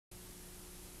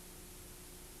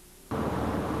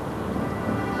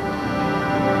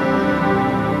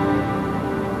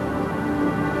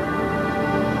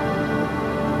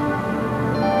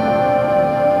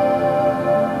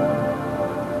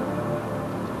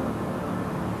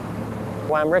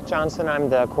Well, I'm Rick Johnson. I'm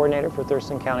the coordinator for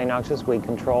Thurston County Noxious Weed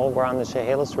Control. We're on the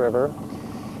Chehalis River,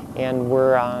 and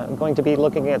we're going to be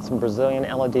looking at some Brazilian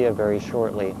Elodea very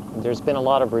shortly. There's been a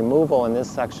lot of removal in this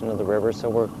section of the river, so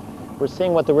we're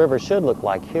seeing what the river should look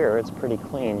like here. It's pretty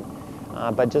clean,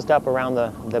 but just up around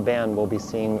the bend, we'll be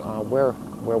seeing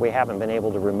where we haven't been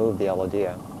able to remove the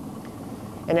Elodea.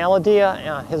 And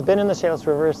Elodea has been in the Chehalis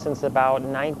River since about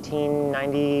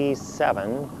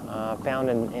 1997, found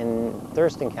in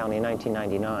Thurston County in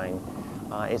 1999.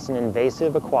 It's an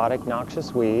invasive aquatic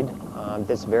noxious weed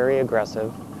that's very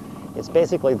aggressive. It's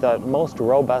basically the most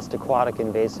robust aquatic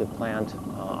invasive plant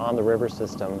on the river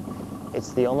system.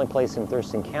 It's the only place in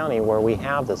Thurston County where we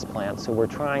have this plant, so we're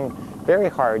trying very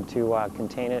hard to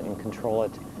contain it and control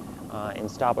it and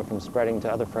stop it from spreading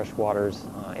to other fresh waters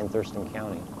in Thurston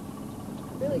County.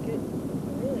 Really good. You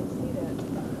can really see that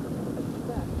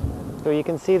effect. So you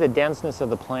can see the denseness of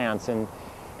the plants, and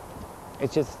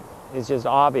it's just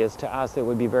obvious to us it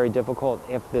would be very difficult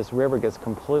if this river gets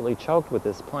completely choked with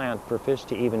this plant for fish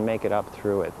to even make it up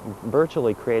through it,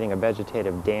 virtually creating a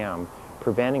vegetative dam,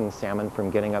 preventing salmon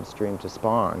from getting upstream to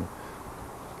spawn.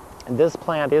 And this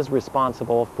plant is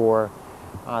responsible for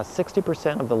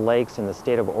 60% of the lakes in the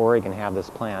state of Oregon have this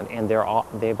plant, and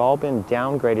they've all been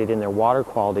downgraded in their water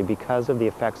quality because of the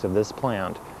effects of this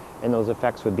plant, and those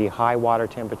effects would be high water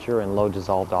temperature and low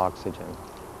dissolved oxygen.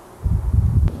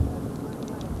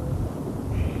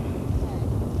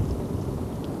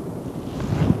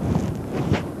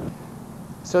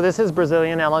 So this is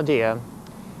Brazilian Elodea.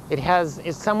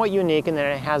 It's somewhat unique in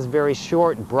that it has very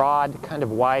short, broad, kind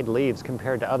of wide leaves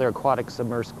compared to other aquatic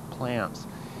submerged plants.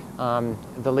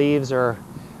 The leaves are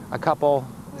a couple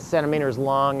centimeters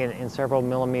long and several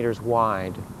millimeters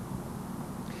wide.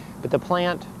 But the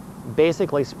plant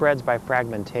basically spreads by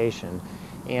fragmentation,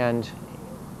 and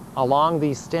along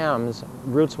these stems,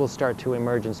 roots will start to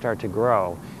emerge and start to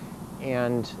grow.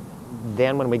 And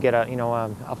then when we get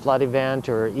a flood event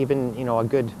or even a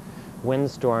good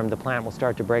windstorm, the plant will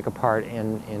start to break apart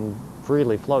and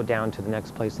freely float down to the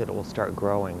next place that it will start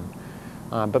growing.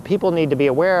 But people need to be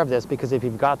aware of this, because if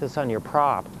you've got this on your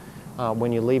prop,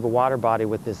 when you leave a water body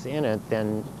with this in it,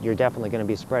 then you're definitely going to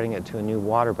be spreading it to a new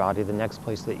water body, the next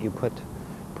place that you put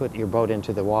your boat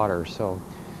into the water. So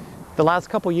the last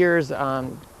couple years,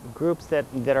 groups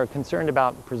that are concerned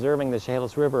about preserving the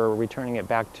Chehalis River or returning it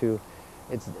back to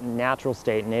its natural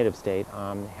state, native state,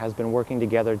 has been working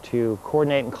together to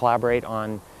coordinate and collaborate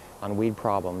on weed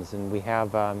problems. And we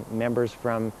have members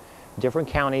from different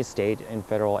counties, state, and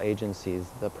federal agencies.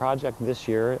 The project this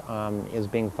year is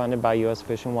being funded by U.S.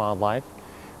 Fish and Wildlife,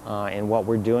 and what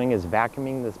we're doing is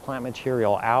vacuuming this plant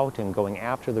material out and going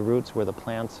after the roots where the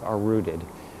plants are rooted,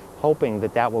 hoping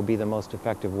that that will be the most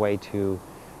effective way to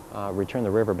return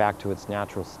the river back to its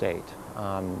natural state.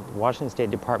 Washington State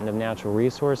Department of Natural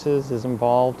Resources is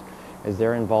involved, as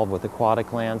they're involved with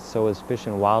aquatic lands, so is Fish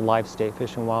and Wildlife, State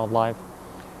Fish and Wildlife.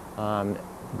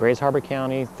 Grays Harbor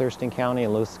County, Thurston County,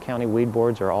 and Lewis County weed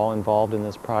boards are all involved in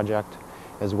this project,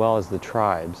 as well as the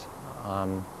tribes.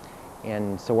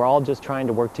 And so we're all just trying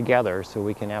to work together so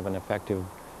we can have an effective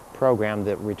program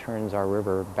that returns our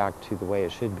river back to the way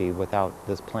it should be without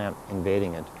this plant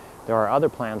invading it. There are other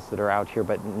plants that are out here,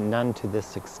 but none to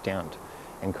this extent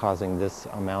and causing this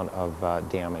amount of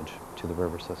damage to the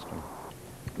river system.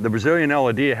 The Brazilian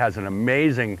Elodea has an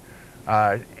amazing,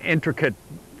 intricate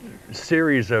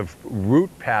series of root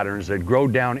patterns that grow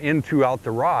down in throughout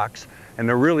the rocks, and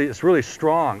it's really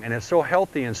strong, and it's so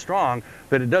healthy and strong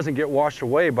that it doesn't get washed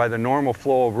away by the normal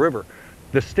flow of river.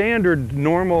 The standard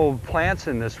normal plants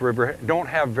in this river don't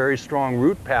have very strong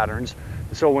root patterns,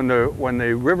 so when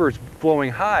the river's flowing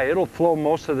high, it'll flow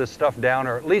most of this stuff down,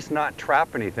 or at least not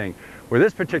trap anything. Where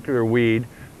this particular weed,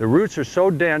 the roots are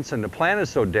so dense and the plant is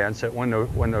so dense that when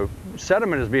the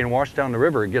sediment is being washed down the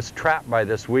river, it gets trapped by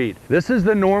this weed. This is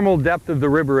the normal depth of the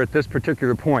river at this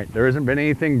particular point. There hasn't been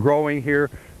anything growing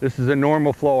here. This is a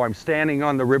normal flow. I'm standing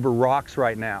on the river rocks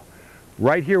right now.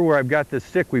 Right here where I've got this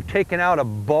stick, we've taken out a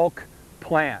bulk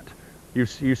plant.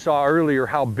 You saw earlier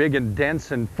how big and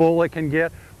dense and full it can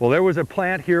get. Well, there was a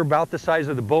plant here about the size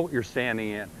of the boat you're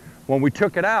standing in. When we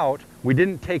took it out, we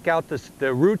didn't take out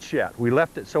the roots yet. We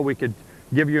left it so we could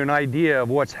give you an idea of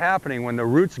what's happening when the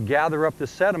roots gather up the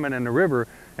sediment in the river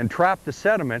and trap the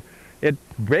sediment. It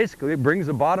basically brings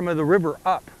the bottom of the river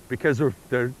up, because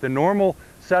the normal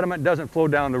sediment doesn't flow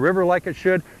down the river like it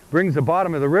should, brings the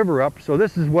bottom of the river up. So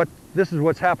this is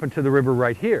what's happened to the river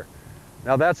right here.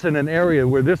 Now that's in an area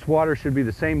where this water should be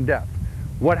the same depth.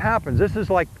 What happens? This is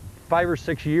like 5 or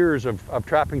 6 years of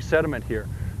trapping sediment here.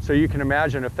 So you can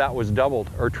imagine if that was doubled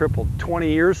or tripled.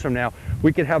 20 years from now,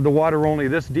 we could have the water only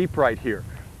this deep right here.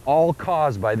 all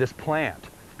caused by this plant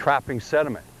trapping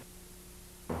sediment.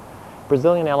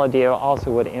 Brazilian Elodea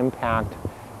also would impact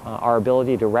our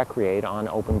ability to recreate on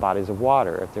open bodies of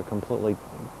water. If they're completely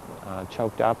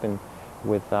choked up and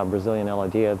with Brazilian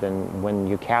Elodea, then when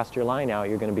you cast your line out,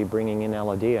 you're going to be bringing in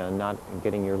Elodea and not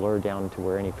getting your lure down to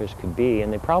where any fish could be.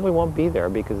 And they probably won't be there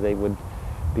because they would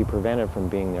be prevented from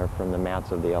being there from the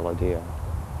mats of the Elodea.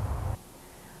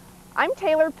 I'm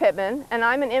Taylor Pittman, and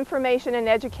I'm an Information and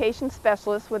Education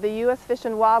Specialist with the U.S. Fish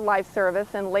and Wildlife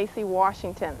Service in Lacey,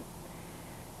 Washington.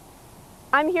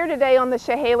 I'm here today on the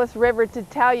Chehalis River to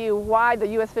tell you why the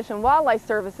U.S. Fish and Wildlife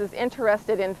Service is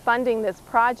interested in funding this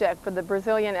project for the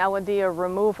Brazilian Elodea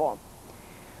removal.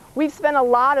 We've spent a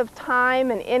lot of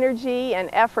time and energy and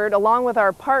effort, along with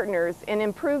our partners, in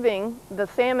improving the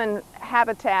salmon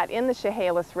habitat in the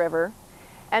Chehalis River.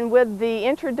 And with the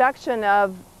introduction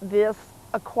of this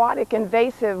aquatic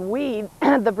invasive weed,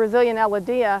 the Brazilian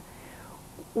Elodea,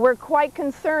 we're quite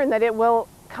concerned that it will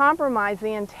compromise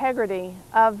the integrity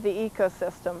of the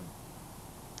ecosystem.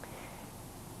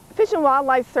 Fish and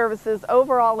Wildlife Service's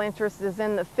overall interest is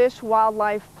in the fish,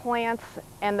 wildlife, plants,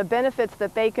 and the benefits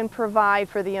that they can provide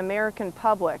for the American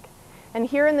public. And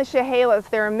here in the Chehalis,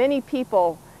 there are many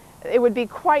people. It would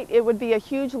be a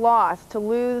huge loss to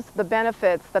lose the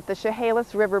benefits that the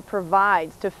Chehalis River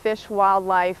provides to fish,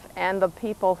 wildlife, and the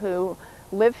people who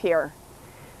live here.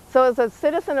 So as a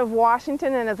citizen of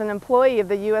Washington and as an employee of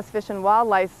the U.S. Fish and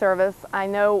Wildlife Service, I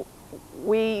know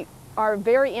we are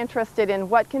very interested in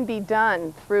what can be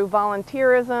done through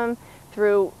volunteerism,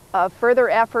 through further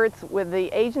efforts with the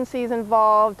agencies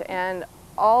involved and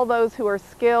all those who are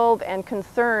skilled and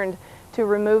concerned to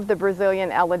remove the Brazilian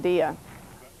Elodea.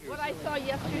 What I saw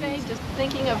yesterday, just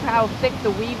thinking of how thick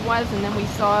the weed was, and then we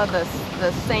saw the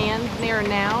sand there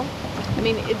now, I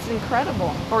mean, it's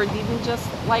incredible, or even just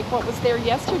like what was there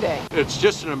yesterday. It's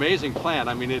just an amazing plant.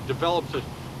 I mean, it develops,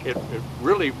 it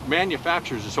really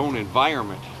manufactures its own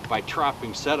environment by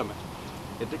trapping sediment.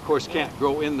 It, of course, can't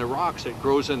grow in the rocks. It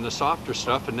grows in the softer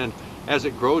stuff, and then as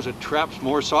it grows, it traps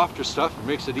more softer stuff and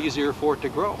makes it easier for it to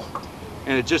grow.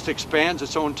 And it just expands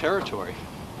its own territory.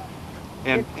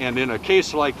 And in a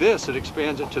case like this, it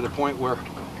expands it to the point where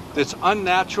it's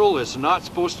unnatural, it's not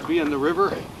supposed to be in the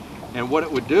river, and what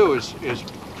it would do is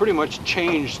pretty much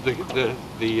change the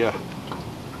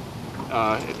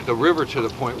river to the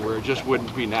point where it just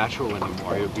wouldn't be natural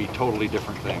anymore. It would be a totally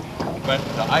different thing. But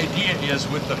the idea is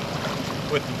with the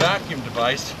vacuum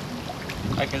device,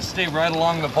 I can stay right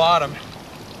along the bottom,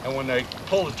 and when I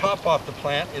pull the top off the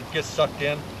plant, it gets sucked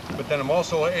in, but then I'm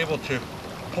also able to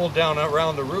pull down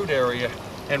around the root area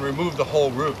and remove the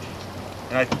whole root.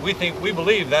 And we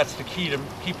believe that's the key to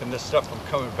keeping this stuff from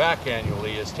coming back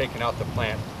annually, is taking out the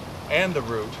plant and the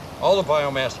root, all the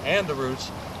biomass and the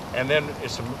roots, and then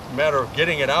it's a matter of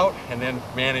getting it out and then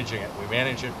managing it. We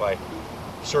manage it by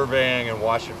surveying and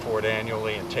watching for it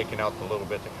annually and taking out the little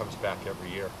bit that comes back every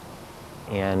year.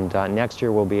 And next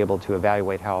year we'll be able to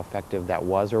evaluate how effective that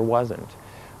was or wasn't.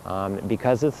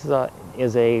 Because this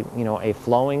is a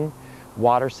flowing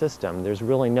water system, there's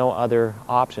really no other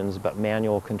options but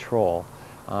manual control.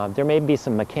 There may be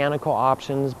some mechanical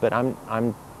options, but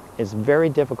it's very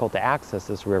difficult to access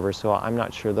this river, so I'm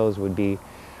not sure those would be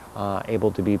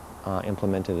able to be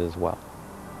implemented as well.